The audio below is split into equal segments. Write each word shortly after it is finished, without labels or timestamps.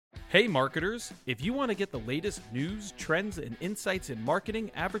Hey marketers, if you want to get the latest news, trends, and insights in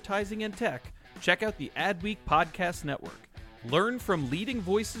marketing, advertising, and tech, check out the Adweek Podcast Network. Learn from leading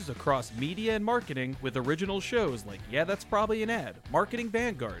voices across media and marketing with original shows like Yeah, That's Probably an Ad, Marketing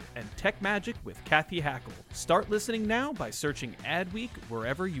Vanguard, and Tech Magic with Kathy Hackle. Start listening now by searching Adweek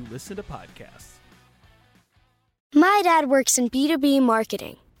wherever you listen to podcasts. My dad works in B2B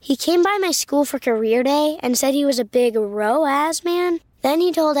marketing. He came by my school for career day and said he was a big ROAS man. Then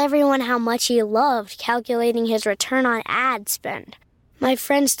he told everyone how much he loved calculating his return on ad spend. My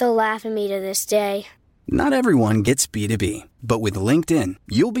friends still laugh at me to this day. Not everyone gets B2B, but with LinkedIn,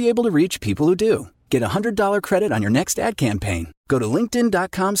 you'll be able to reach people who do. Get a $100 credit on your next ad campaign. Go to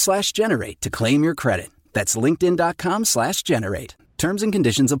linkedin.com/generate to claim your credit. That's linkedin.com/generate. Terms and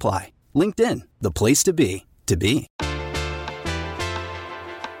conditions apply. LinkedIn, the place to be, to be.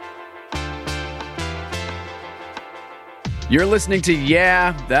 You're listening to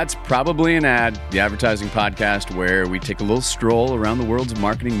Yeah, That's Probably an Ad, the advertising podcast where we take a little stroll around the worlds of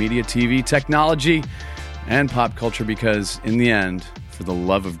marketing, media, TV, technology, and pop culture because, in the end, for the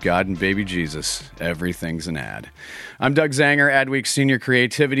love of God and baby Jesus, everything's an ad. I'm Doug Zanger, Adweek's senior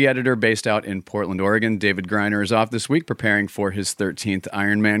creativity editor based out in Portland, Oregon. David Greiner is off this week preparing for his 13th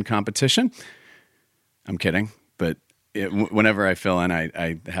Ironman competition. I'm kidding, but whenever I fill in,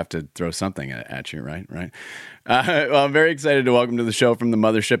 I have to throw something at you, right? Well, I'm very excited to welcome to the show from the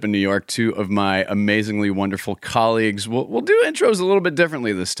mothership in New York two of my amazingly wonderful colleagues. We'll do intros a little bit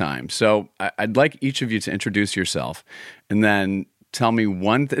differently this time. So I'd like each of you to introduce yourself and then tell me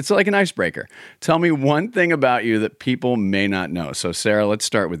it's like an icebreaker. Tell me one thing about you that people may not know. So Sarah, let's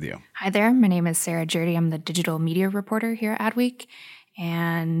start with you. Hi there. My name is Sarah Jurdy. I'm the digital media reporter here at Adweek.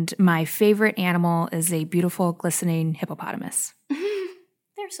 And my favorite animal is a beautiful, glistening hippopotamus.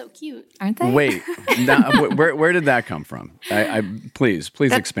 They're so cute. Aren't they? Wait, where did that come from? Please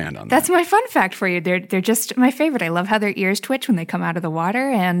expand on that. That's my fun fact for you. They're just my favorite. I love how their ears twitch when they come out of the water,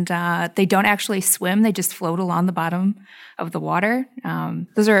 and they don't actually swim. They just float along the bottom of the water.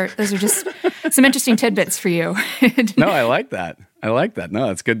 Those are just some interesting tidbits for you. No, I like that. No,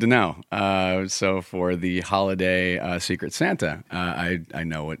 that's good to know. So for the holiday Secret Santa, I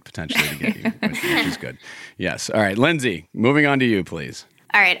know what potentially to get you, which is good. Yes. All right, Lindsay, moving on to you, please.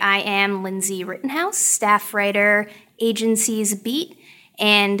 All right, I am Lindsay Rittenhouse, staff writer, Agencies Beat,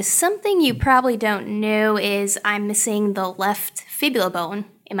 and something you probably don't know is I'm missing the left fibula bone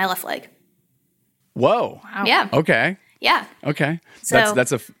in my left leg. Whoa. Wow. Yeah. Okay. Yeah. Okay. So,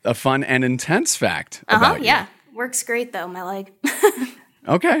 that's a fun and intense fact about you. Yeah. Works great though, my leg.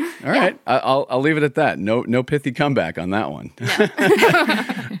 Okay. All right. I'll leave it at that. No pithy comeback on that one. No.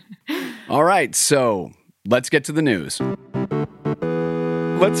 All right. So let's get to the news.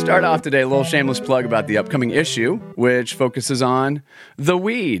 Let's start off today, a little shameless plug about the upcoming issue, which focuses on the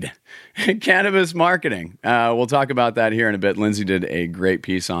weed, cannabis marketing. We'll talk about that here in a bit. Lindsay did a great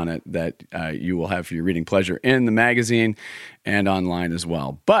piece on it that you will have for your reading pleasure in the magazine and online as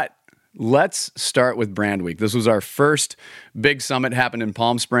well. But let's start with Brand Week. This was our first big summit, happened in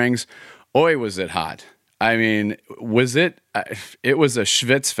Palm Springs. Oy, was it hot. I mean, it was a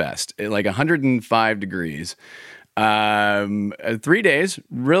schwitz fest, like 105 degrees. 3 days,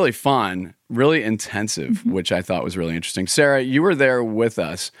 really fun, really intensive, which I thought was really interesting. Sarah, you were there with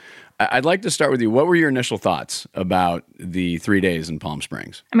us. I'd like to start with you. What were your initial thoughts about the 3 days in Palm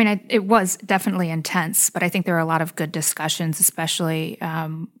Springs? I mean, it was definitely intense, but I think there were a lot of good discussions, especially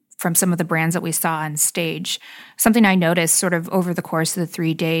from some of the brands that we saw on stage. Something I noticed sort of over the course of the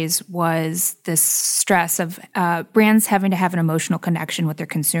 3 days was this stress of brands having to have an emotional connection with their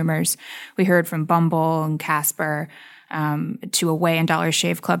consumers. We heard from Bumble and Casper to Away and Dollar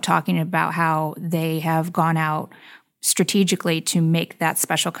Shave Club talking about how they have gone out strategically to make that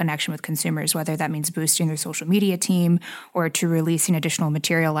special connection with consumers, whether that means boosting their social media team or to releasing additional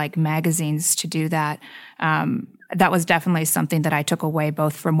material like magazines to do that. That was definitely something that I took away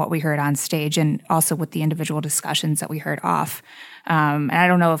both from what we heard on stage and also with the individual discussions that we heard off. And I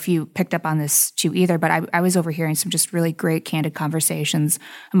don't know if you picked up on this too either, but I was overhearing some just really great candid conversations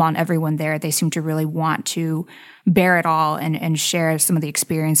among everyone there. They seem to really want to bear it all and share some of the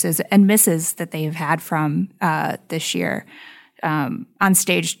experiences and misses that they've had from this year. On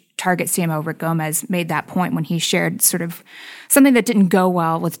stage, Target CMO Rick Gomez made that point when he shared sort of something that didn't go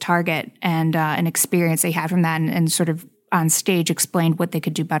well with Target and an experience they had from that and sort of on stage explained what they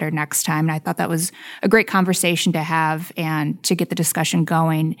could do better next time. And I thought that was a great conversation to have and to get the discussion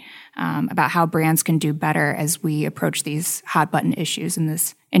going about how brands can do better as we approach these hot button issues in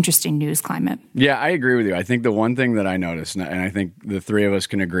this interesting news climate. Yeah, I agree with you. I think the one thing that I noticed, and I think the three of us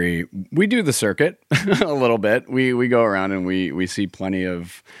can agree, we do the circuit a little bit. We go around and we see plenty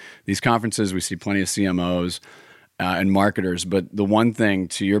of these conferences. We see plenty of CMOs and marketers. But the one thing,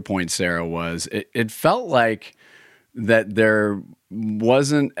 to your point, Sarah, was it felt like that there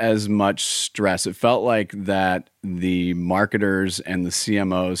wasn't as much stress. It felt like that the marketers and the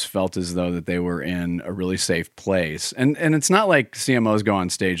CMOs felt as though that they were in a really safe place. And it's not like CMOs go on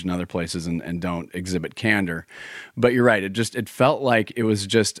stage in other places and don't exhibit candor. But you're right. It felt like it was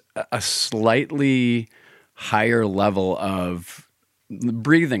just a slightly higher level of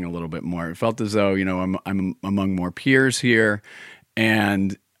breathing a little bit more. It felt as though, I'm among more peers here,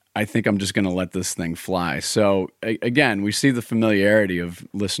 and I think I'm just going to let this thing fly. So again, we see the familiarity of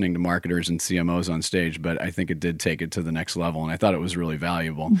listening to marketers and CMOs on stage, but I think it did take it to the next level, and I thought it was really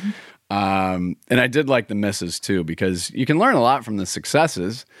valuable. Mm-hmm. And I did like the misses too, because you can learn a lot from the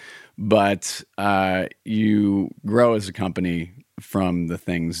successes, but you grow as a company from the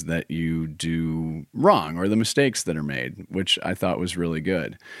things that you do wrong or the mistakes that are made, which I thought was really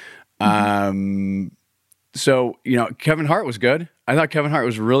good. Mm-hmm. So, Kevin Hart was good. I thought Kevin Hart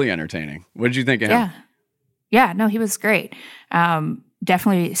was really entertaining. What did you think of him? Yeah, no, he was great.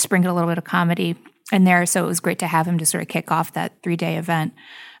 Definitely sprinkled a little bit of comedy in there, so it was great to have him to sort of kick off that 3-day event.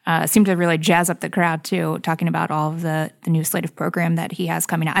 Seemed to really jazz up the crowd, too, talking about all of the new slate of program that he has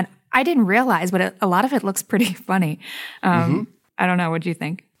coming out. And I didn't realize, but a lot of it looks pretty funny. I don't know. What do you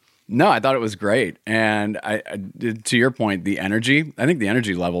think? No, I thought it was great. And I to your point, the energy, I think the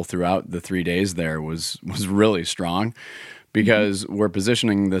energy level throughout the 3 days there was really strong, because we're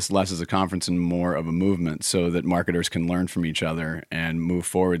positioning this less as a conference and more of a movement so that marketers can learn from each other and move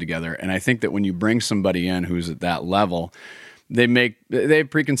forward together. And I think that when you bring somebody in who's at that level, they have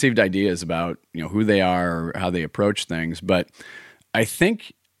preconceived ideas about who they are or how they approach things. But I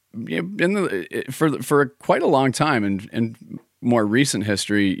think for quite a long time and more recent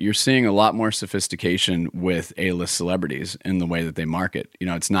history, you're seeing a lot more sophistication with A-list celebrities in the way that they market.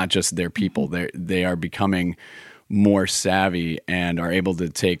 It's not just their people. They are becoming more savvy and are able to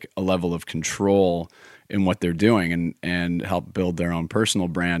take a level of control in what they're doing and help build their own personal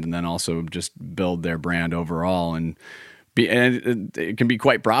brand, and then also just build their brand overall and it can be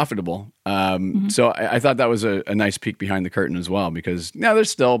quite profitable. So I thought that was a nice peek behind the curtain as well, because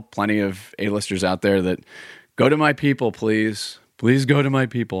there's still plenty of A-listers out there that go to my people, please. Please go to my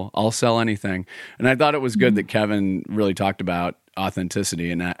people. I'll sell anything. And I thought it was good that Kevin really talked about authenticity.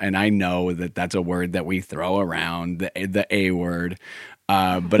 And I know that that's a word that we throw around, the A word.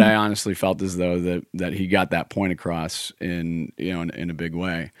 But I honestly felt as though that he got that point across in a big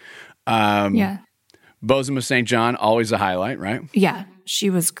way. Bozoma St. John, always a highlight, right? Yeah, she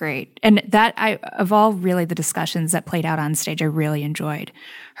was great. And of all really the discussions that played out on stage, I really enjoyed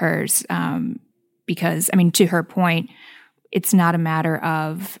hers. Because, to her point, it's not a matter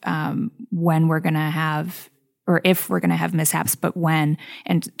of when we're going to have, or if we're going to have mishaps, but when,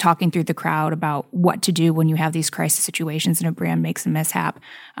 and talking through the crowd about what to do when you have these crisis situations and a brand makes a mishap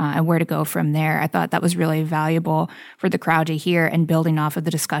and where to go from there. I thought that was really valuable for the crowd to hear, and building off of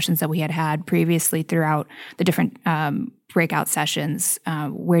the discussions that we had previously throughout the different breakout sessions.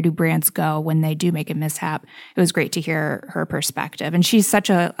 Where do brands go when they do make a mishap? It was great to hear her perspective. And she's such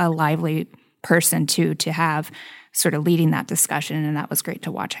a lively person too, to have sort of leading that discussion, and that was great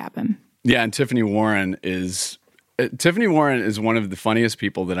to watch happen. Yeah, and Tiffany Warren is one of the funniest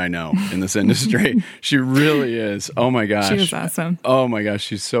people that I know in this industry. She really is. Oh my gosh. She was awesome. Oh my gosh,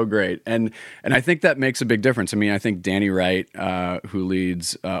 she's so great. And I think that makes a big difference. I think Danny Wright, who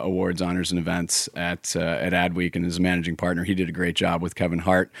leads awards, honors, and events at Adweek and is a managing partner, he did a great job with Kevin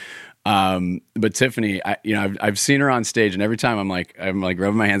Hart. But Tiffany, I've seen her on stage, and every time I'm like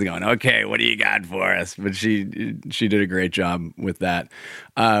rubbing my hands, going, "Okay, what do you got for us?" But she did a great job with that.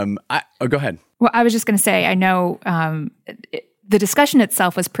 Go ahead. Well, I was just going to say, I know the discussion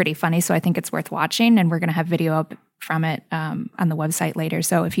itself was pretty funny, so I think it's worth watching, and we're going to have video up from it on the website later.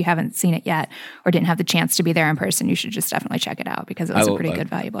 So if you haven't seen it yet or didn't have the chance to be there in person, you should just definitely check it out, because it was a pretty good,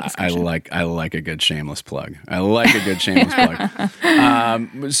 valuable discussion. I like a good shameless plug.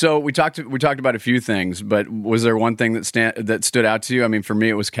 So we talked about a few things, but was there one thing that stood out to you? For me,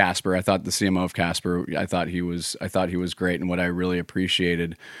 it was Casper. I thought the CMO of Casper, I thought he was great, and what I really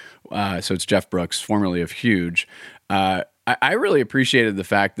appreciated. So it's Jeff Brooks, formerly of Huge. I really appreciated the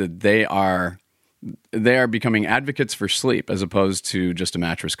fact that they are they are becoming advocates for sleep as opposed to just a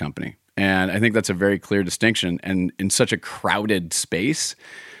mattress company. And I think that's a very clear distinction. And in such a crowded space,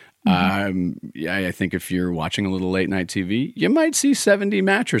 I think if you're watching a little late night TV, you might see 70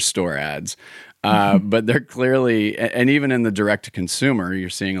 mattress store ads. But they're clearly, and even in the direct to consumer, you're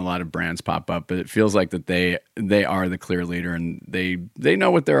seeing a lot of brands pop up, but it feels like that they are the clear leader and they know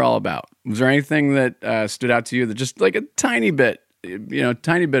what they're all about. Was there anything that stood out to you that just like a tiny bit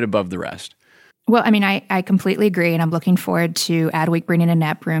above the rest? Well, I mean, I completely agree, and I'm looking forward to Adweek bringing a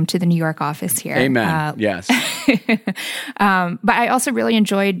nap room to the New York office here. Amen. Yes. But I also really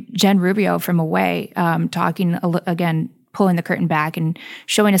enjoyed Jen Rubio from Away talking, again, pulling the curtain back and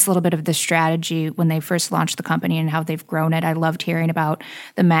showing us a little bit of the strategy when they first launched the company and how they've grown it. I loved hearing about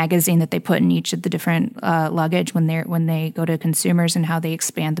the magazine that they put in each of the different luggage when they go to consumers and how they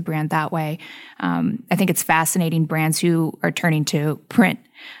expand the brand that way. I think it's fascinating brands who are turning to print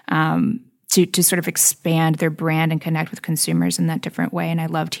to sort of expand their brand and connect with consumers in that different way. And I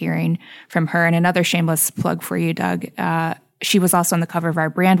loved hearing from her. And another shameless plug for you, Doug, she was also on the cover of our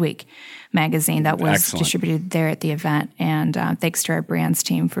Brand Week magazine that was Excellent. Distributed there at the event. And thanks to our brands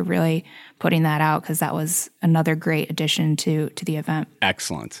team for really putting that out, because that was another great addition to the event.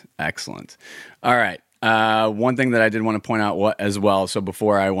 Excellent. All right. One thing that I did want to point out as well. So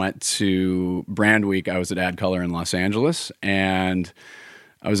before I went to Brand Week, I was at AdColor in Los Angeles, and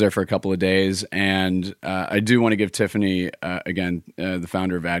I was there for a couple of days, and I do want to give Tiffany, the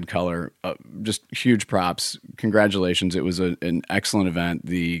founder of AdColor, just huge props. Congratulations. It was an excellent event.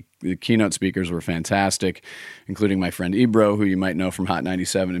 The keynote speakers were fantastic, including my friend Ebro, who you might know from Hot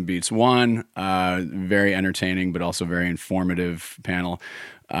 97 and Beats One. Very entertaining, but also very informative panel.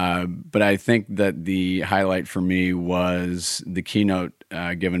 But I think that the highlight for me was the keynote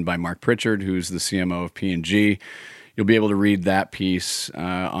given by Mark Pritchard, who's the CMO of P&G. You'll be able to read that piece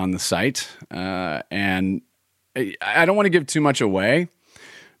on the site. And I don't want to give too much away,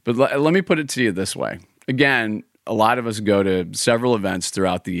 but let me put it to you this way. Again, a lot of us go to several events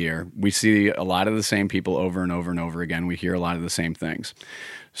throughout the year. We see a lot of the same people over and over and over again. We hear a lot of the same things.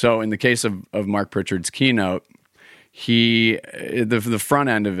 So in the case of Mark Pritchard's keynote, the front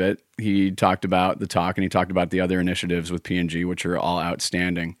end of it, he talked about the talk and he talked about the other initiatives with P&G, which are all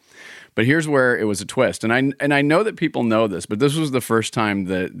outstanding. But here's where it was a twist. And I know that people know this, but this was the first time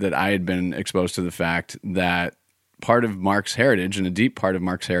that I had been exposed to the fact that part of Mark's heritage, and a deep part of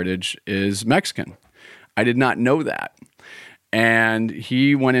Mark's heritage, is Mexican. I did not know that. And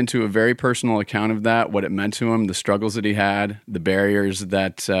he went into a very personal account of that, what it meant to him, the struggles that he had, the barriers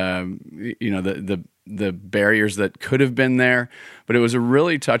that, the barriers that could have been there. But it was a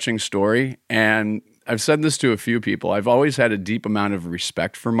really touching story. And I've said this to a few people. I've always had a deep amount of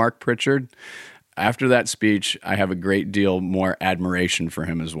respect for Mark Pritchard. After that speech, I have a great deal more admiration for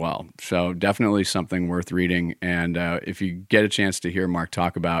him as well. So definitely something worth reading. And if you get a chance to hear Mark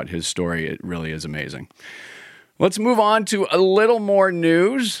talk about his story, it really is amazing. Let's move on to a little more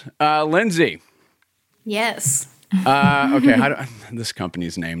news. Lindsay. Yes. Okay, this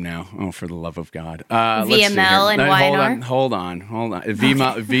company's name now? Oh, for the love of God. VML and YNR? Hold on.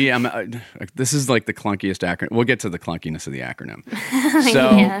 VM. This is like the clunkiest acronym. We'll get to the clunkiness of the acronym.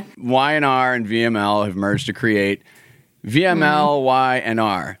 So yeah. YNR and VML have merged to create VML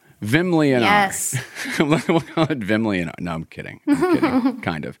YNR. Vimly and yes. We'll call it Vimly and R. No, I'm kidding.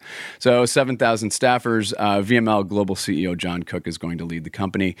 Kind of. So 7,000 staffers. VML Global CEO John Cook is going to lead the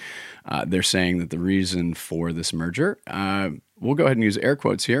company. They're saying that the reason for this merger, we'll go ahead and use air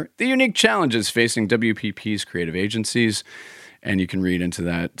quotes here, the unique challenges facing WPP's creative agencies. And you can read into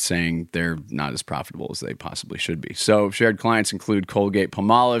that saying they're not as profitable as they possibly should be. So shared clients include Colgate,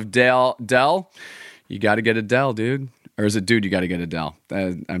 Palmolive, Dell. You got to get a Dell, dude. Or is it, dude, you got to get a Dell?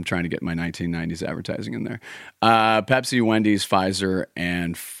 I'm trying to get my 1990s advertising in there. Pepsi, Wendy's, Pfizer,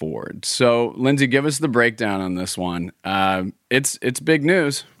 and Ford. So, Lindsay, give us the breakdown on this one. It's big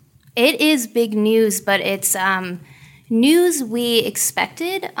news. It is big news, but it's news we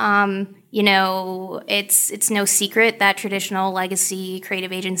expected. It's no secret that traditional legacy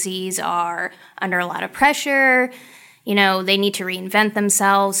creative agencies are under a lot of pressure. They need to reinvent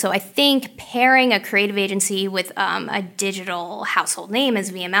themselves. So I think pairing a creative agency with a digital household name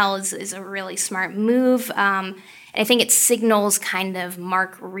as VML is a really smart move. And I think it signals kind of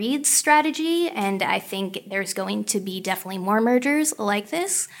Mark Reed's strategy. And I think there's going to be definitely more mergers like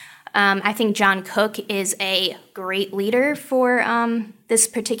this. I think John Cook is a great leader for this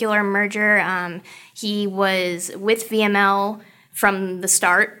particular merger. He was with VML from the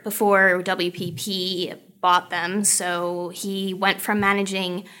start before WPP bought them. So he went from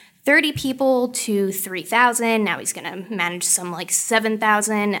managing 30 people to 3,000. Now he's going to manage some like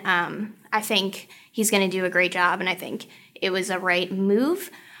 7,000. I think he's going to do a great job, and I think it was a right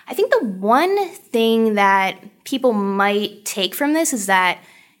move. I think the one thing that people might take from this is that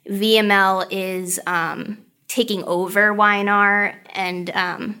VML is taking over Y&R, and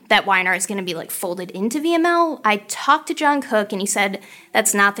that Y&R is going to be like folded into VML. I talked to John Cook, and he said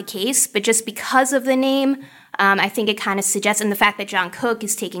that's not the case, but just because of the name, I think it kind of suggests, and the fact that John Cook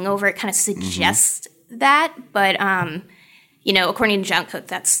is taking over, it kind of suggests that. But according to John Cook,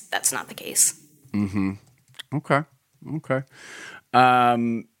 that's not the case. Mm-hmm. Okay.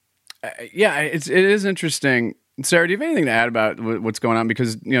 It is interesting. Sarah, do you have anything to add about what's going on?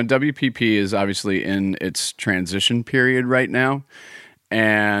 Because, WPP is obviously in its transition period right now,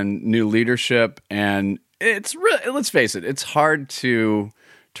 and new leadership, and it's really, let's face it, it's hard to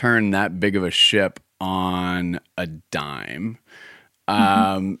turn that big of a ship on a dime.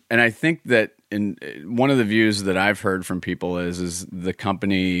 And I think that in one of the views that I've heard from people is the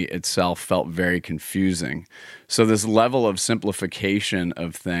company itself felt very confusing. So this level of simplification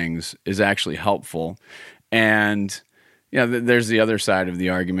of things is actually helpful. And there's the other side of the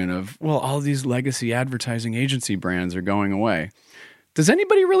argument of, well, all these legacy advertising agency brands are going away. Does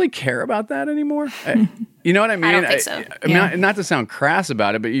anybody really care about that anymore? You know what I mean? I don't think so. I mean, not to sound crass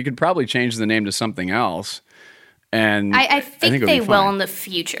about it, but you could probably change the name to something else. And I think they will in the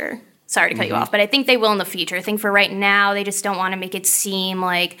future. Sorry to cut you off, but I think they will in the future. I think for right now, they just don't want to make it seem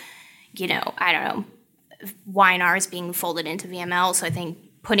like, I don't know, Y&R is being folded into VML. So I think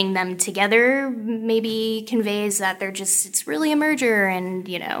putting them together maybe conveys that it's really a merger, and,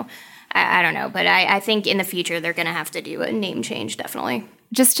 I don't know. But I think in the future, they're going to have to do a name change, definitely.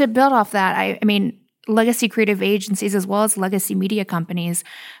 Just to build off that, I mean, legacy creative agencies as well as legacy media companies.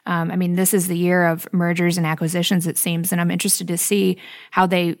 This is the year of mergers and acquisitions, it seems, and I'm interested to see how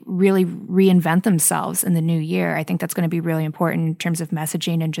they really reinvent themselves in the new year. I think that's going to be really important in terms of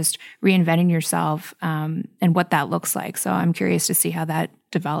messaging and just reinventing yourself and what that looks like. So I'm curious to see how that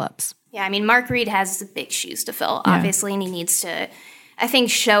develops. Yeah, Mark Reed has big shoes to fill, obviously, and he needs to, I think,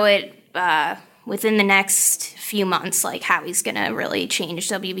 show it within the next few months, like how he's going to really change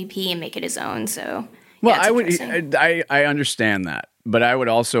WBP and make it his own. So, well, I understand that, but I would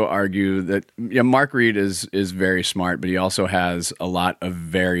also argue that Mark Reed is very smart, but he also has a lot of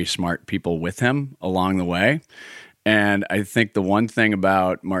very smart people with him along the way. And I think the one thing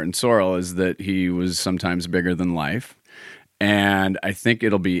about Martin Sorrell is that he was sometimes bigger than life. And I think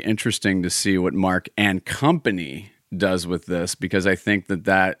it'll be interesting to see what Mark and company does with this, because I think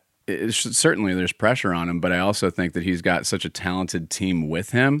that certainly there's pressure on him, but I also think that he's got such a talented team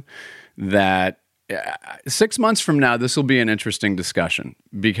with him that 6 months from now, this will be an interesting discussion,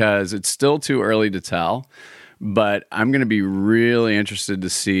 because it's still too early to tell. But I'm going to be really interested to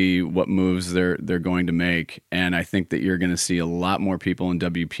see what moves they're going to make. And I think that you're going to see a lot more people in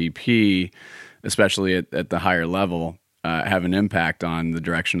WPP, especially at the higher level, have an impact on the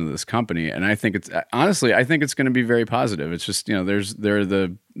direction of this company. And I think I think it's going to be very positive. It's just, there's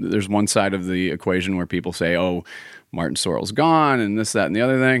one side of the equation where people say, oh, Martin Sorrell's gone and this, that, and the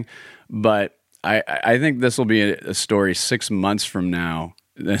other thing. But I think this will be a story 6 months from now.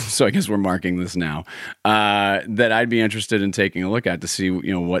 So I guess we're marking this now, that I'd be interested in taking a look at to see,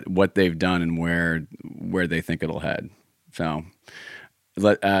 what they've done and where they think it'll head. So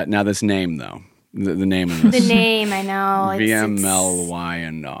now this name though. The name of this. The name, I know.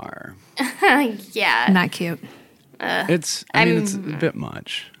 VMLY&R. Yeah. Not cute. It's a bit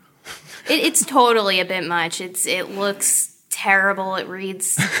much. It's totally a bit much. It looks terrible. It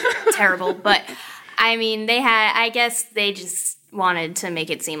reads terrible. But, I guess they just wanted to make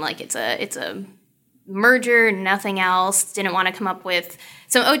it seem like it's a merger, nothing else. Didn't want to come up with...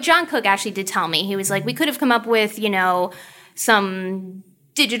 So, John Cook actually did tell me. He was like, we could have come up with, some...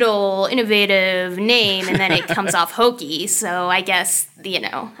 digital, innovative name, and then it comes off hokey. So I guess, I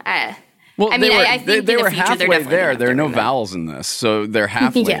think they were halfway there. There are no vowels in this, so they're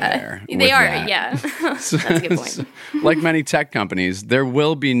halfway there. They are, yeah. That's a good point. Like many tech companies, there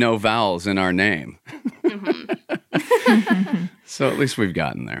will be no vowels in our name. So at least we've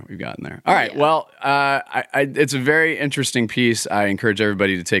gotten there. All right. Yeah. Well, it's a very interesting piece. I encourage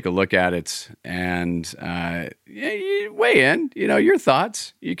everybody to take a look at it and you weigh in. Your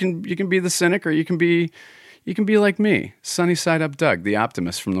thoughts. You can be the cynic, or you can be like me, sunny side up Doug, the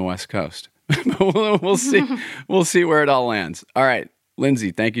optimist from the West Coast. We'll see. We'll see where it all lands. All right,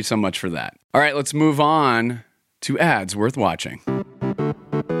 Lindsay, thank you so much for that. All right, let's move on to ads worth watching.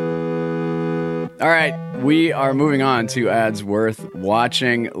 All right, we are moving on to ads worth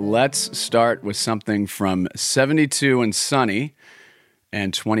watching. Let's start with something from 72 and Sunny.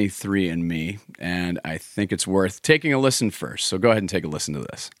 and 23andMe, and I think it's worth taking a listen first. So go ahead and take a listen to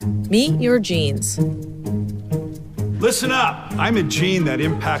this. Meet your genes. Listen up. I'm a gene that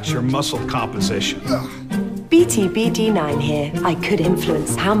impacts your muscle composition. BTBD9 here. I could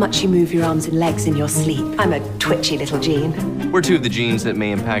influence how much you move your arms and legs in your sleep. I'm a twitchy little gene. We're two of the genes that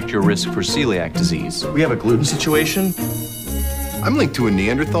may impact your risk for celiac disease. We have a gluten situation. I'm linked to a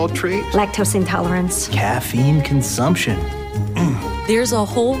Neanderthal trait. Lactose intolerance. Caffeine consumption. There's a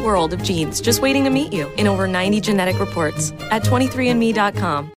whole world of genes just waiting to meet you in over 90 genetic reports at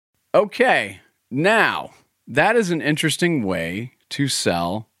 23andme.com. Okay, now, that is an interesting way to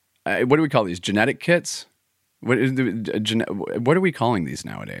sell, what do we call these, genetic kits? What are we calling these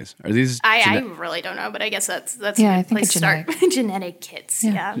nowadays? Are these? I really don't know, but I guess that's Yeah, a good I think place it's to start. Genetic kits,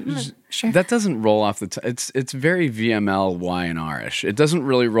 yeah. Sure. That doesn't roll off the tongue. It's very VML, Y, and R-ish. It doesn't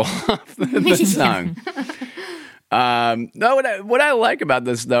really roll off the tongue. No, what I like about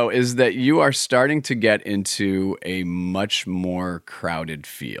this, though, is that you are starting to get into a much more crowded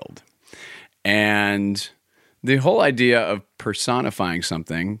field. And the whole idea of personifying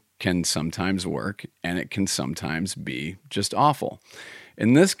something can sometimes work, and it can sometimes be just awful.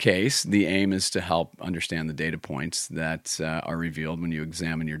 In this case, the aim is to help understand the data points that are revealed when you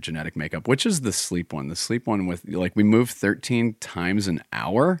examine your genetic makeup, which is the sleep one. The sleep one with, like, we move 13 times an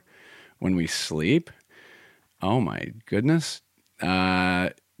hour when we sleep. Oh my goodness. But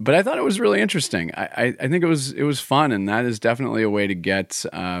I thought it was really interesting. I think it was fun, and that is definitely a way to get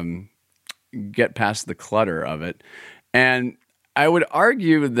past the clutter of it. And I would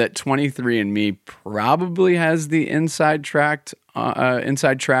argue that 23andMe probably has the inside track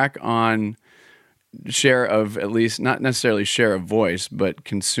on share of, at least not necessarily share of voice, but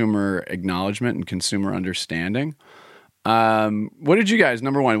consumer acknowledgement and consumer understanding. What did you guys,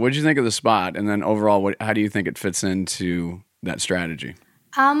 number one, what did you think of the spot? And then overall, how do you think it fits into that strategy?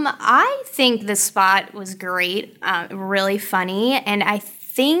 I think the spot was great, really funny, and I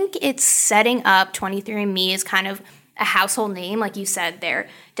think it's setting up 23andMe as kind of a household name. Like you said, they're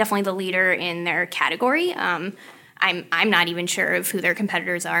definitely the leader in their category. I'm not even sure of who their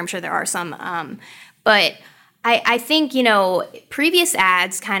competitors are. I'm sure there are some. But I think, previous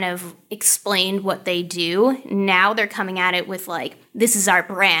ads kind of explained what they do. Now they're coming at it with like, this is our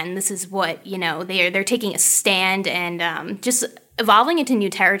brand. This is what, they're taking a stand and just evolving into new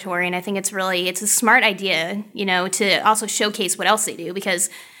territory. And I think it's a smart idea, to also showcase what else they do,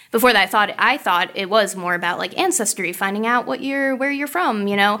 because before that, I thought it was more about like ancestry, finding out where you're from,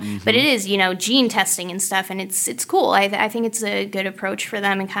 Mm-hmm. But it is, gene testing and stuff, and it's cool. I think it's a good approach for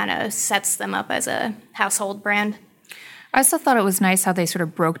them and kind of sets them up as a household brand. I also thought it was nice how they sort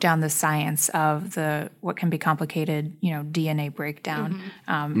of broke down the science of what can be complicated, DNA breakdown,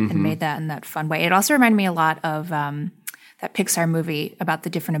 and made that in that fun way. It also reminded me a lot of that Pixar movie about the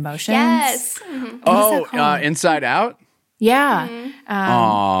different emotions. Yes. Mm-hmm. Inside Out? Yeah.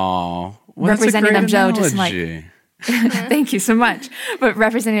 Representing them, Joe, just like, thank you so much. But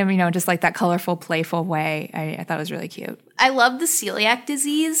representing them, just like that colorful, playful way, I thought was really cute. I love the celiac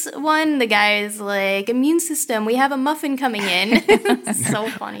disease one. The guy is like, immune system, we have a muffin coming in. It's so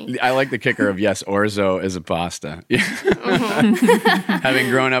funny. I like the kicker of, yes, orzo is a pasta. Having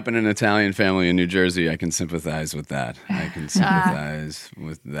grown up in an Italian family in New Jersey, I can sympathize with that.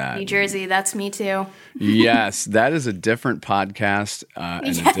 New Jersey, that's me too. Yes, that is a different podcast and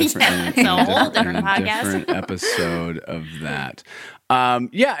a different episode of that.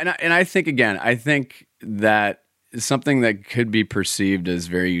 And I think, again, that something that could be perceived as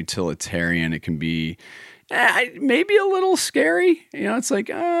very utilitarian, it can be maybe a little scary. It's like,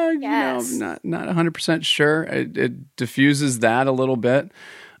 yes. Not 100% sure. It diffuses that a little bit.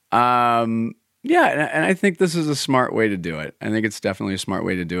 And I think this is a smart way to do it. I think it's definitely a smart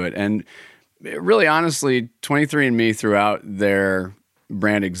way to do it. And really, honestly, 23andMe throughout their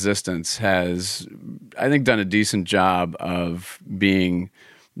brand existence has, I think, done a decent job of being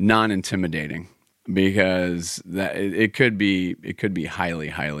non-intimidating, because that it could be highly,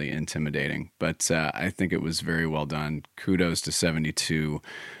 highly intimidating. But I think it was very well done. Kudos to 72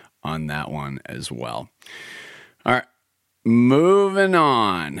 on that one as well. All right, moving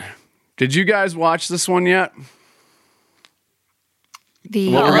on. Did you guys watch this one yet? What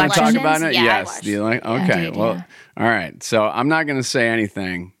we're going to talk about it? Yeah, yes. Okay. All right. So I'm not going to say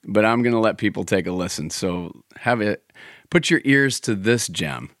anything, but I'm going to let people take a listen. So put your ears to this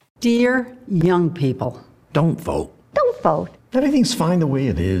gem. Dear young people, don't vote. Don't vote. Everything's fine the way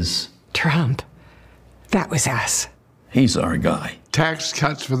it is. Trump, that was us. He's our guy. Tax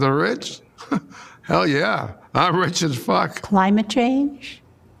cuts for the rich? Hell yeah. I'm rich as fuck. Climate change?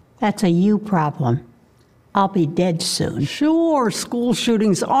 That's a you problem. I'll be dead soon. Sure, school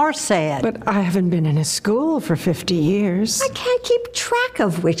shootings are sad. But I haven't been in a school for 50 years. I can't keep track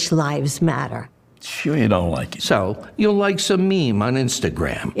of which lives matter. Sure you don't like it. So, you'll like some meme on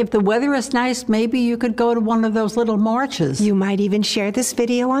Instagram. If the weather is nice, maybe you could go to one of those little marches. You might even share this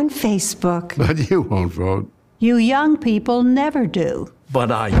video on Facebook. But you won't vote. You young people never do. But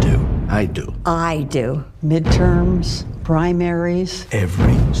I do. I do. I do. Midterms, primaries.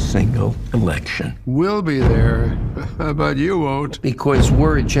 Every single election. We'll be there, but you won't. Because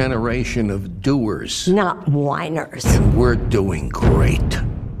we're a generation of doers. Not whiners. And we're doing great.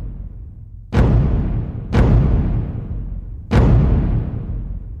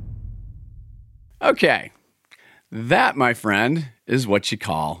 Okay. That, my friend, is what you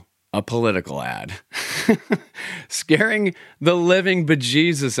call a political ad. Scaring the living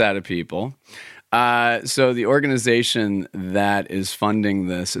bejesus out of people. So the organization that is funding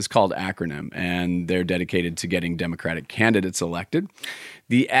this is called Acronym, and they're dedicated to getting Democratic candidates elected.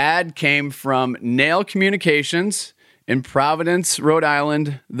 The ad came from Nail Communications in Providence, Rhode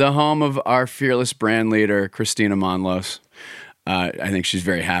Island, the home of our fearless brand leader, Christina Monlos. I think she's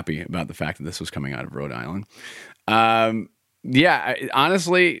very happy about the fact that this was coming out of Rhode Island.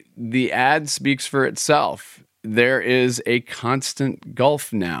 Honestly, the ad speaks for itself. There is a constant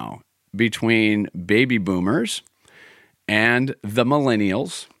gulf now between baby boomers and the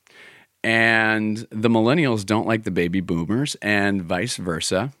millennials. And the millennials don't like the baby boomers and vice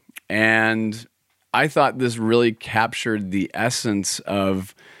versa. And I thought this really captured the essence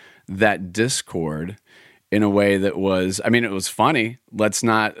of that discord in a way that was, I mean, it was funny. Let's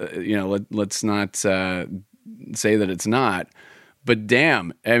not, let's not say that it's not. But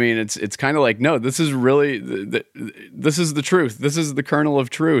damn, I mean, it's kind of like, no, this is really, this is the truth. This is the kernel of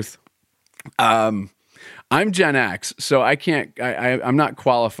truth. I'm Gen X, so I can't, I'm not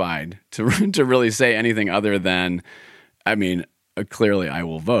qualified to really say anything other than, I mean, clearly I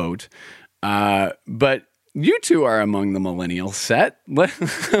will vote. But you two are among the millennial set. What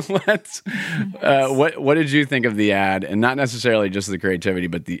did you think of the ad, and not necessarily just the creativity,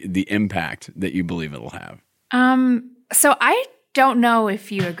 but the impact that you believe it'll have? So I don't know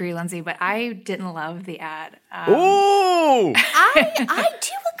if you agree, Lindsay, but I didn't love the ad. Ooh! I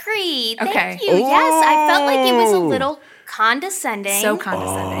do agree. Thank Okay. you. Yes, I felt like it was a little condescending. So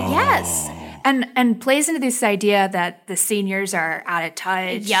condescending. Yes. And plays into this idea that the seniors are out of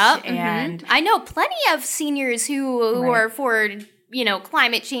touch. Yep. And I know plenty of seniors who are for,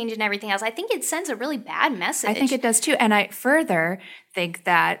 climate change and everything else. I think it sends a really bad message. I think it does too. And I further think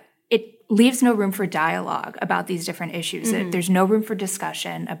that it leaves no room for dialogue about these different issues. Mm-hmm. There's no room for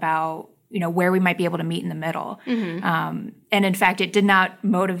discussion about, where we might be able to meet in the middle. Mm-hmm. And in fact, it did not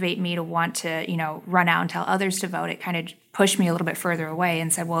motivate me to want to, run out and tell others to vote. It kind of pushed me a little bit further away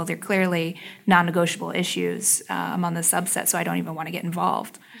and said, well, they're clearly non-negotiable issues among the subset, so I don't even want to get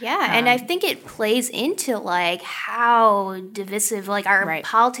involved. Yeah, and I think it plays into, how divisive, our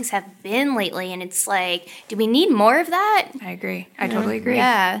politics have been lately, and it's do we need more of that? I agree. I totally agree.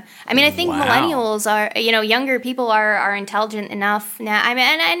 Yeah. I mean, I think millennials are, younger people are intelligent enough now. I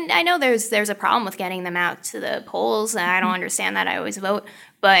mean, and I know there's a problem with getting them out to the polls, and I don't understand that. I always vote.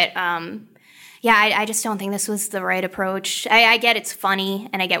 But, I just don't think this was the right approach. I get it's funny,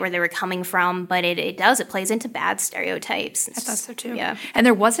 and I get where they were coming from, but it plays into bad stereotypes. I thought so too. Yeah. And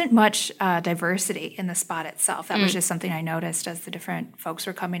there wasn't much diversity in the spot itself. That was just something I noticed as the different folks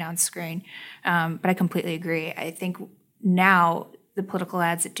were coming on screen. But I completely agree. I think now the political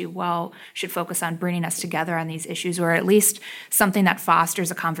ads that do well should focus on bringing us together on these issues, or at least something that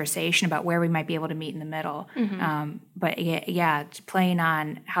fosters a conversation about where we might be able to meet in the middle. Mm-hmm. But playing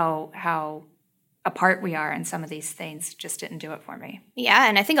on how apart we are in some of these things just didn't do it for me. Yeah,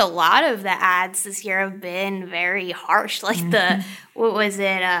 and I think a lot of the ads this year have been very harsh.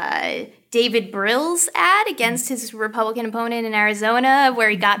 David Brill's ad against his Republican opponent in Arizona, where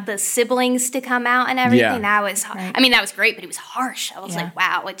he got the siblings to come out and everything. Yeah. That was, that was great, but it was harsh. I was like,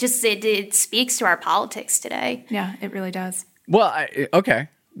 wow, it speaks to our politics today. Yeah, it really does. Well, okay.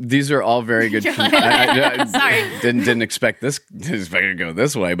 These are all very good. I Sorry. Didn't expect this to go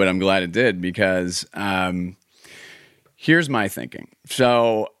this way, but I'm glad it did, because here's my thinking.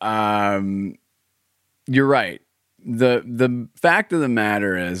 So you're right. The fact of the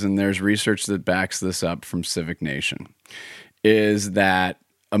matter is, and there's research that backs this up from Civic Nation, is that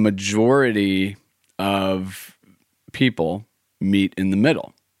a majority of people meet in the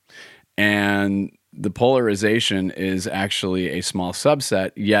middle. And the polarization is actually a small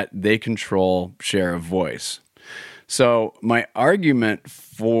subset, yet they control share of voice. So my argument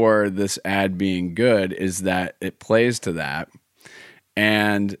for this ad being good is that it plays to that.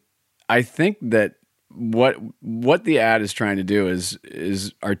 And I think that what the ad is trying to do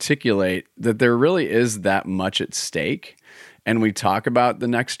is articulate that there really is that much at stake. And we talk about the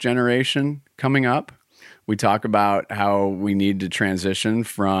next generation coming up. We talk about how we need to transition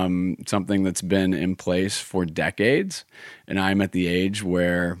from something that's been in place for decades. And I'm at the age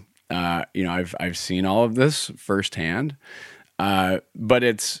where, I've seen all of this firsthand. But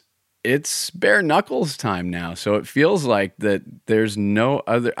it's bare knuckles time now. So it feels like that there's no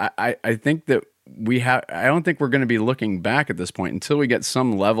other, I think that I don't think we're going to be looking back at this point until we get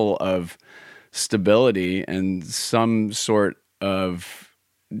some level of stability and some sort of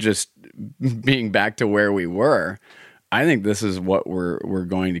just being back to where we were. I think this is what we're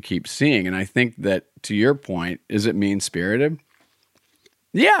going to keep seeing. And I think that, to your point, is it mean-spirited?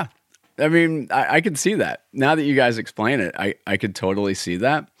 Yeah. I mean, I could see that. Now that you guys explain it, I could totally see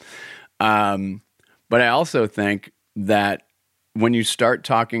that. But I also think that when you start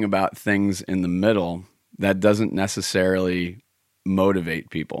talking about things in the middle, that doesn't necessarily motivate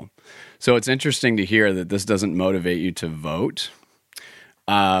people. So it's interesting to hear that this doesn't motivate you to vote.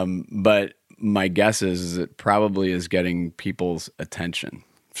 But my guess is it probably is getting people's attention.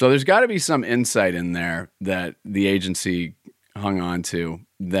 So there's got to be some insight in there that the agency hung on to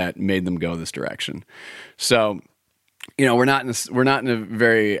that made them go this direction. So, we're not in a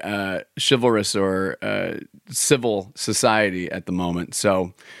very chivalrous or civil society at the moment.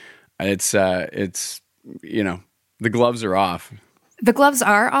 So it's the gloves are off. The gloves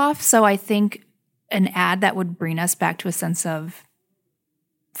are off. So I think an ad that would bring us back to a sense of,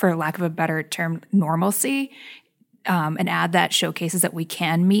 for lack of a better term, normalcy, an ad that showcases that we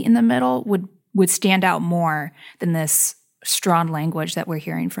can meet in the middle would stand out more than this strong language that we're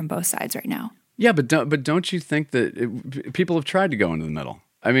hearing from both sides right now. Yeah, but don't you think that people have tried to go into the middle?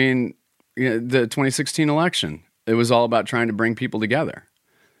 I mean, the 2016 election, it was all about trying to bring people together,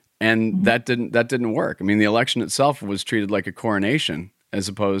 and that didn't work. I mean, the election itself was treated like a coronation as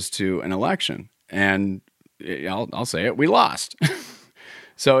opposed to an election, and I'll say it, we lost.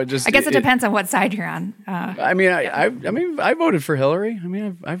 So I guess it depends on what side you're on. I voted for Hillary.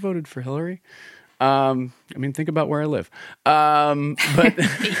 I voted for Hillary. Think about where I live.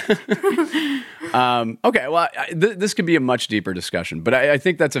 Okay, well, this could be a much deeper discussion, but I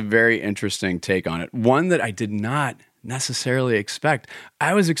think that's a very interesting take on it. One that I did not necessarily expect.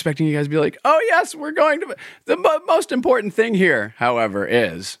 I was expecting you guys to be like, oh yes, we're going to, the most important thing here, however,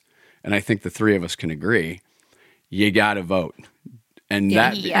 is, and I think the three of us can agree, you got to vote. And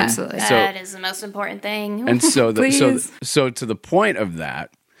absolutely. That is the most important thing. And so to the point of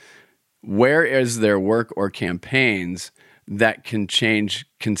that, where is there work or campaigns that can change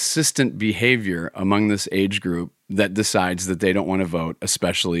consistent behavior among this age group that decides that they don't want to vote,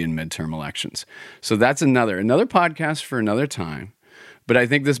 especially in midterm elections? So that's another podcast for another time. But I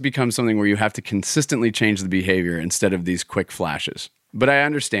think this becomes something where you have to consistently change the behavior instead of these quick flashes. But I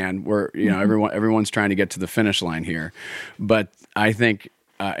understand everyone's trying to get to the finish line here. But I think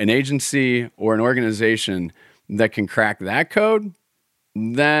an agency or an organization that can crack that code,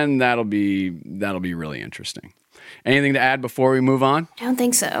 then that'll be really interesting. Anything to add before we move on? I don't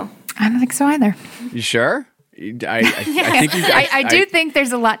think so. I don't think so either. You sure? I do think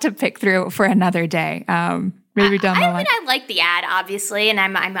there's a lot to pick through for another day. Maybe down the line. I like the ad, obviously, and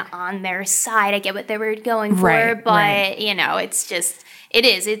I'm on their side. I get what they were going for, it's just,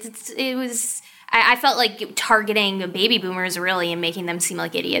 it was. I felt like targeting baby boomers really and making them seem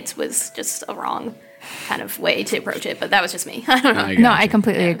like idiots was just a wrong kind of way to approach it. But that was just me. I don't know. I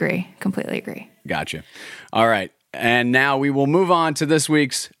completely agree. Completely agree. Gotcha. All right, and now we will move on to this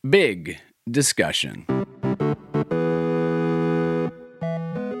week's big discussion.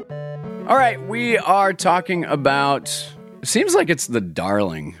 All right, we are talking about, seems like it's the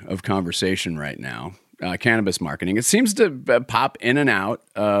darling of conversation right now, cannabis marketing. It seems to pop in and out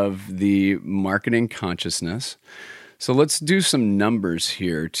of the marketing consciousness. So let's do some numbers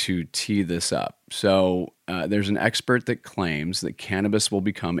here to tee this up. So there's an expert that claims that cannabis will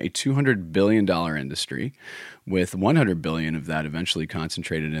become a $200 billion industry, with $100 billion of that eventually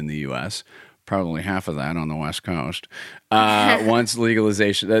concentrated in the U.S., probably half of that on the West Coast. Once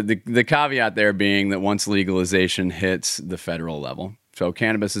legalization, the caveat there being that once legalization hits the federal level. So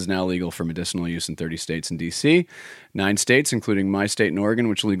cannabis is now legal for medicinal use in 30 states and D.C., 9 states, including my state and Oregon,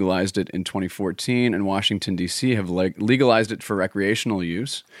 which legalized it in 2014, and Washington, D.C. have legalized it for recreational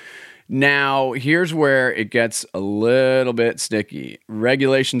use. Now, here's where it gets a little bit sticky.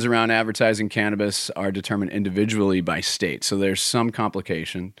 Regulations around advertising cannabis are determined individually by state, so there's some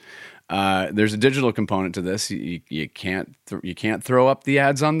complication. there's a digital component to this. You can't throw up the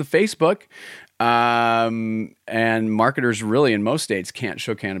ads on the Facebook, and marketers really in most states can't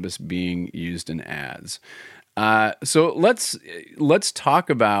show cannabis being used in ads. So let's talk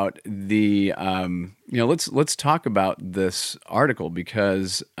about the let's talk about this article,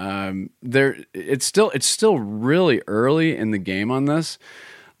 because it's still really early in the game on this.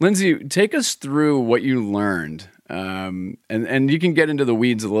 Lindsay, take us through what you learned, and you can get into the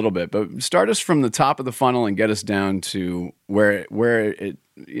weeds a little bit, but start us from the top of the funnel and get us down to where it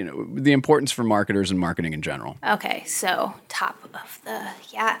the importance for marketers and marketing in general. Okay, so top of the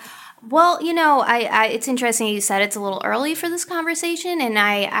Well, it's interesting you said it's a little early for this conversation, and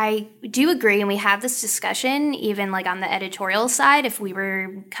I do agree, and we have this discussion even like on the editorial side if we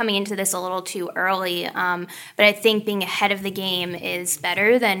were coming into this a little too early. But I think being ahead of the game is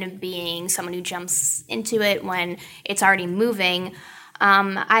better than being someone who jumps into it when it's already moving.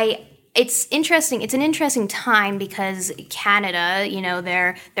 It's interesting. It's an interesting time because Canada,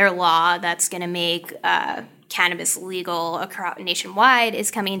 their law that's going to make cannabis legal across nationwide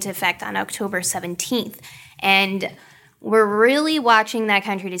is coming into effect on October 17th. And we're really watching that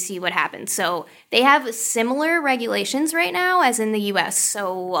country to see what happens. So they have similar regulations right now as in the US.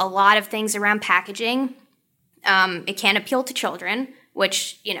 So a lot of things around packaging, it can't appeal to children,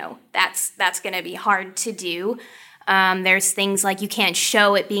 which, that's going to be hard to do. There's things like you can't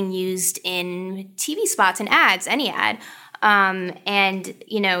show it being used in TV spots and ads, any ad.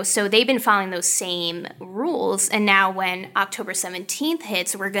 So they've been following those same rules. And now when October 17th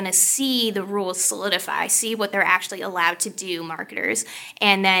hits, we're going to see the rules solidify, see what they're actually allowed to do, marketers.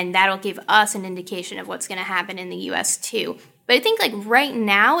 And then that'll give us an indication of what's going to happen in the US too. But I think like right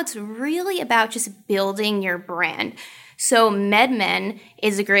now, it's really about just building your brand. So MedMen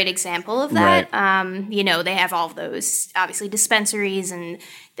is a great example of that. Right. They have all of those, obviously, dispensaries, and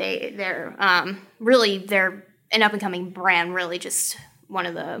they're an up-and-coming brand, really just one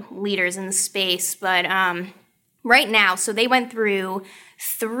of the leaders in the space. But right now, so they went through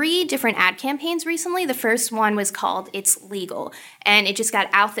 3 different ad campaigns recently. The first one was called It's Legal, and it just got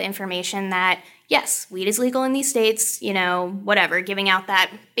out the information that, yes, weed is legal in these states, giving out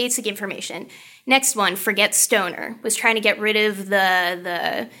that basic information. Next one, Forget Stoner, was trying to get rid of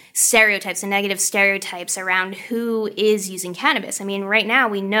the stereotypes, the negative stereotypes around who is using cannabis. I mean, right now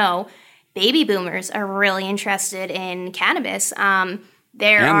we know baby boomers are really interested in cannabis. And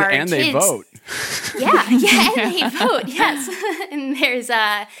kids. They vote. Yeah, and they vote, yes. And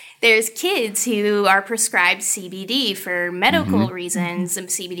there's kids who are prescribed CBD for medical reasons. And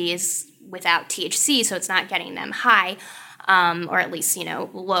CBD is without THC, so it's not getting them high, or at least,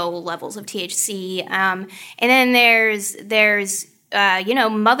 low levels of THC. And then there's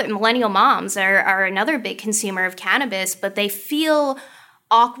millennial moms are another big consumer of cannabis, but they feel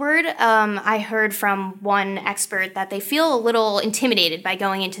awkward. I heard from one expert that they feel a little intimidated by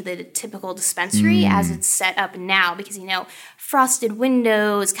going into the typical dispensary as it's set up now because, frosted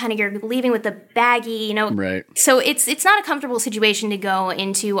windows, kind of you're leaving with the baggie, Right. So it's not a comfortable situation to go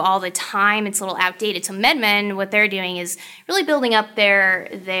into all the time. It's a little outdated. So MedMen, what they're doing is really building up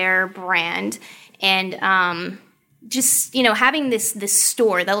their brand and just, having this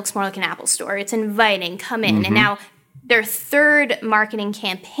store that looks more like an Apple store. It's inviting, come in. And now their third marketing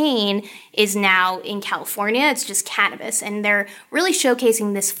campaign is now in California. It's just cannabis. And they're really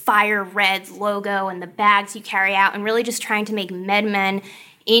showcasing this fire red logo and the bags you carry out and really just trying to make MedMen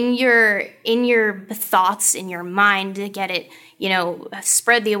in your thoughts, in your mind, to get it,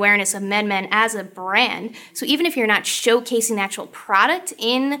 spread the awareness of MedMen as a brand. So even if you're not showcasing the actual product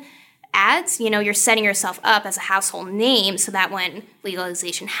in ads, you're setting yourself up as a household name so that when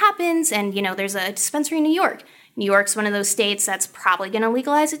legalization happens and, there's a dispensary in New York's one of those states that's probably going to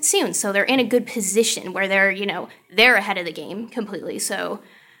legalize it soon. So they're in a good position where they're ahead of the game completely. So,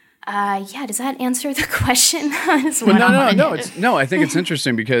 does that answer the question? No, I think it's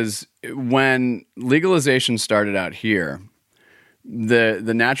interesting because when legalization started out here,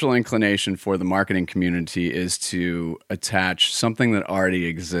 the natural inclination for the marketing community is to attach something that already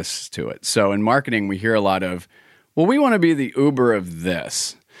exists to it. So in marketing, we hear a lot of, well, we want to be the Uber of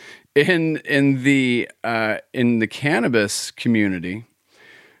this. In the cannabis community,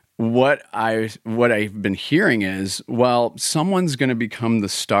 what I've been hearing is, well, someone's going to become the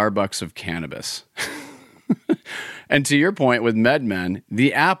Starbucks of cannabis. And to your point with MedMen,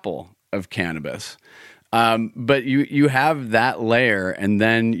 the Apple of cannabis. But you have that layer, and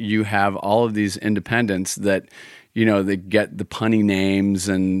then you have all of these independents that, they get the punny names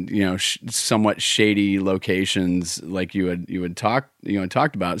and, somewhat shady locations like you had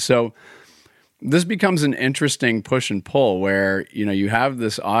talked about. So this becomes an interesting push and pull where, you have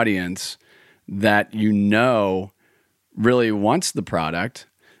this audience that really wants the product.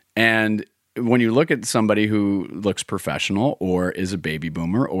 And when you look at somebody who looks professional or is a baby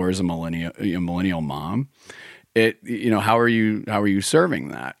boomer or is a millennial mom, how are you serving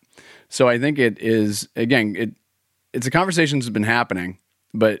that? So I think it is, again, it's a conversation that's been happening,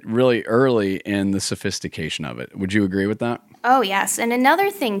 but really early in the sophistication of it. Would you agree with that? Oh, yes. And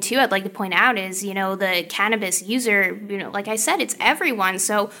another thing, too, I'd like to point out is, the cannabis user, like I said, it's everyone.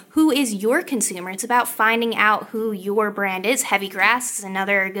 So who is your consumer? It's about finding out who your brand is. Heavy Grass is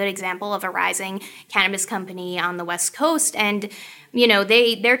another good example of a rising cannabis company on the West Coast. And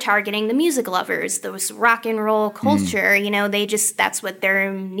they're targeting the music lovers, those rock and roll culture. That's what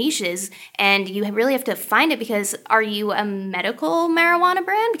their niche is. And you really have to find it because are you a medical marijuana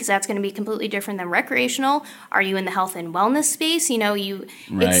brand? Because that's going to be completely different than recreational. Are you in the health and wellness space?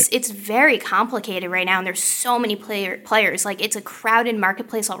 It's very complicated right now. And there's so many players. Like, it's a crowded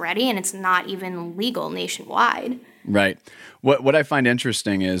marketplace already, and it's not even legal nationwide. Right. What I find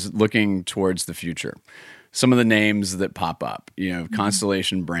interesting is looking towards the future. Some of the names that pop up,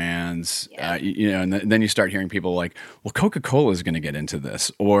 Constellation Brands, and then you start hearing people like, well, Coca-Cola is going to get into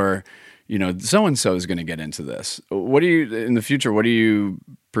this, or, so-and-so is going to get into this. In the future, what do you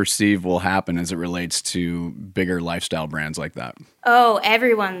perceive will happen as it relates to bigger lifestyle brands like that? Oh,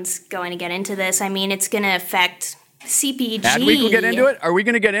 everyone's going to get into this. I mean, it's going to affect CPG. Adweek will get into it? Are we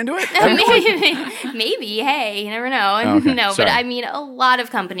going to get into it? Maybe. Hey, you never know. Okay, no, sorry. But I mean, a lot of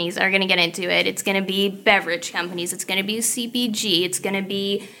companies are going to get into it. It's going to be beverage companies. It's going to be CPG. It's going to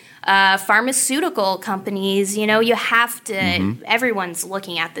be pharmaceutical companies. You have to, everyone's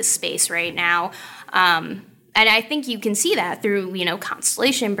looking at this space right now. And I think you can see that through,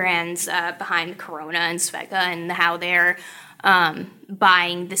 Constellation Brands behind Corona and Svedka and how they're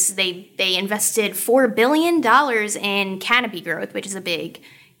buying this. They invested $4 billion in Canopy Growth, which is a big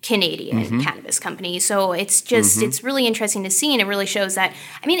Canadian cannabis company. So it's just it's really interesting to see, and it really shows that.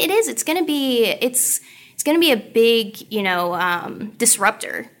 I mean, it's going to be a big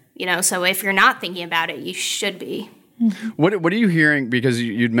disruptor. So if you're not thinking about it, you should be. What are you hearing? Because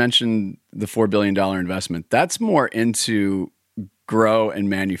you'd mentioned the $4 billion investment. That's more into grow and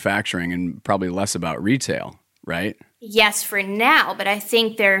manufacturing, and probably less about retail, right? Yes, for now, but I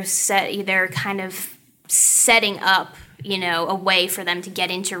think they're kind of setting up, a way for them to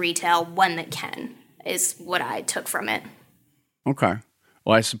get into retail when they can, is what I took from it. Okay.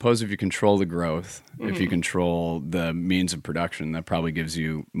 Well, I suppose if you control the growth, if you control the means of production, that probably gives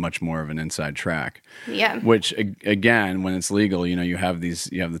you much more of an inside track. Yeah. Which, again, when it's legal, you have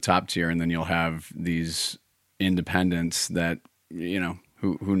the top tier, and then you'll have these independents that,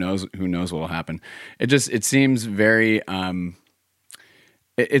 who knows what will happen. It seems very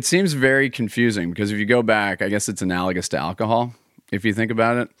it seems very confusing, because if you go back, I guess it's analogous to alcohol if you think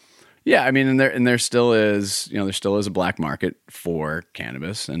about it. Yeah, I mean, there still is a black market for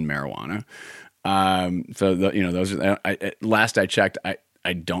cannabis and marijuana. Last I checked,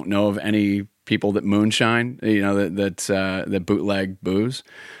 I don't know of any people that moonshine, that bootleg booze.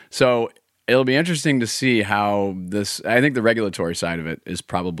 So it'll be interesting to see how this. I think the regulatory side of it is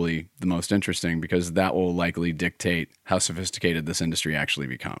probably the most interesting, because that will likely dictate how sophisticated this industry actually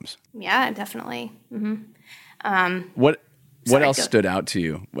becomes. Yeah, definitely. What else stood out to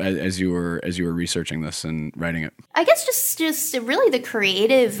you as you were researching this and writing it? I guess just really the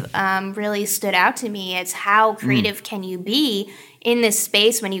creative really stood out to me. It's how creative can you be in this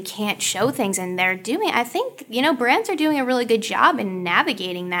space when you can't show things, and I think, brands are doing a really good job in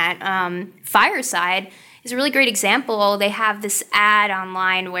navigating that. Fireside is a really great example. They have this ad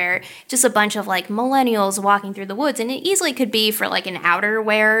online where just a bunch of like millennials walking through the woods, and it easily could be for like an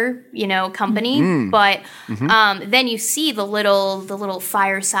outerwear, company. But then you see the little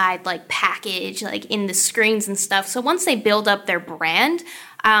Fireside like package like in the screens and stuff. So once they build up their brand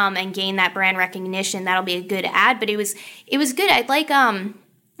and gain that brand recognition, that'll be a good ad. But it was good.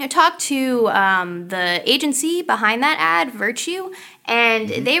 I talked to the agency behind that ad, Virtue, and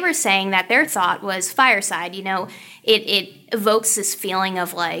they were saying that their thought was Fireside. It evokes this feeling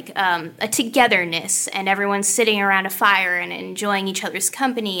of like a togetherness, and everyone's sitting around a fire and enjoying each other's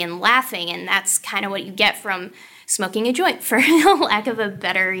company and laughing, and that's kind of what you get from smoking a joint, for lack of a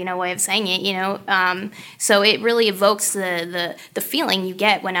better way of saying it. So it really evokes the feeling you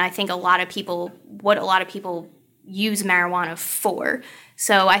get when I think a lot of people use marijuana for.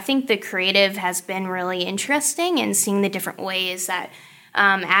 So I think the creative has been really interesting, and seeing the different ways that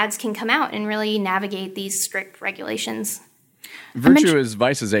ads can come out and really navigate these strict regulations. Virtue is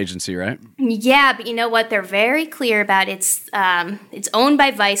Vice's agency, right? Yeah, but you know what? They're very clear about it's owned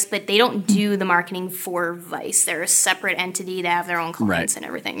by Vice, but they don't do the marketing for Vice. They're a separate entity. They have their own clients and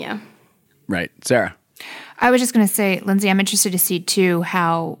everything, yeah. Right. Sarah? I was just going to say, Lindsay, I'm interested to see, too,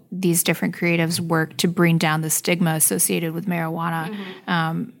 how these different creatives work to bring down the stigma associated with marijuana.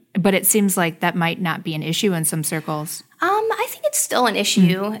 But it seems like that might not be an issue in some circles. I think it's still an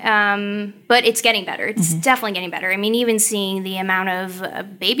issue, but it's getting better. It's definitely getting better. I mean, even seeing the amount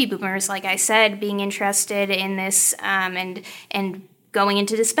of baby boomers, like I said, being interested in this and going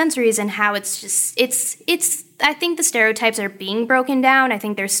into dispensaries and how it's I think the stereotypes are being broken down. I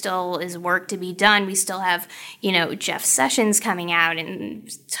think there still is work to be done. We still have, Jeff Sessions coming out and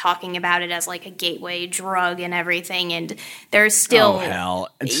talking about it as like a gateway drug and everything. And there's still... Oh, hell.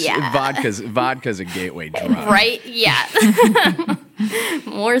 Vodka's a gateway drug. Right? Yeah.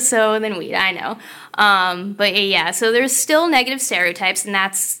 More so than weed, I know. But yeah, so there's still negative stereotypes, and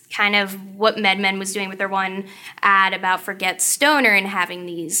that's kind of what MedMen was doing with their one ad about Forget Stoner and having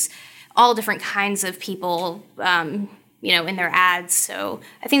these all different kinds of people, in their ads. So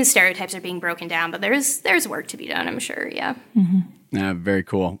I think the stereotypes are being broken down, but there's work to be done, I'm sure, yeah. Yeah, very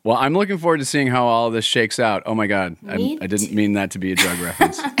cool. Well, I'm looking forward to seeing how all this shakes out. Oh my God, I didn't mean that to be a drug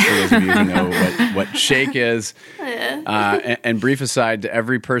reference. For those of you who know what shake is. And brief aside, to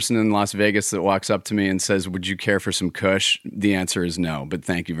every person in Las Vegas that walks up to me and says, "Would you care for some Kush?" The answer is no, but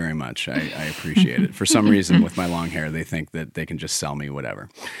thank you very much. I appreciate it. For some reason, with my long hair, they think that they can just sell me whatever.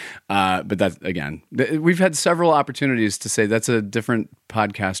 But that's, again, we've had several opportunities to say that's a different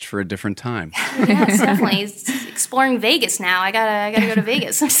podcast for a different time. Yes, definitely. It's exploring Vegas now. I gotta go to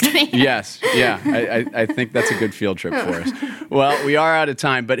Vegas. I'm just kidding. Yes, yeah. I think that's a good field trip for us. Well, we are out of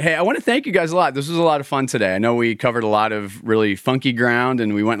time, but hey, I want to thank you guys a lot. This was a lot of fun today. I know we covered a lot of really funky ground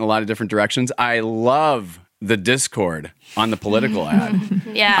and we went in a lot of different directions. I love the Discord on the political ad.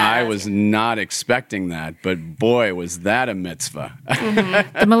 Yeah. I was not expecting that, but boy, was that a mitzvah.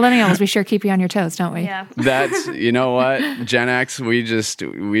 The millennials, we sure keep you on your toes, don't we? Yeah. That's, you know what, Gen X, we just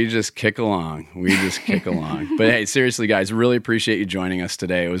kick along. We just kick along. But hey, seriously, guys, really appreciate you joining us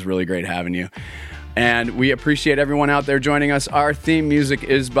today. It was really great having you. And we appreciate everyone out there joining us. Our theme music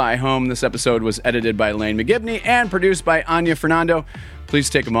is by Home. This episode was edited by Lane McGibney and produced by Anya Fernando. Please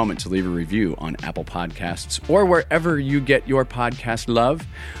take a moment to leave a review on Apple Podcasts or wherever you get your podcast love.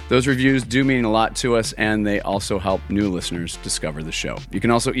 Those reviews do mean a lot to us, and they also help new listeners discover the show. You can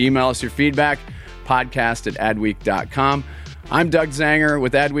also email us your feedback, podcast@adweek.com. I'm Doug Zanger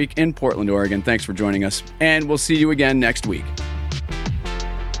with Adweek in Portland, Oregon. Thanks for joining us, and we'll see you again next week.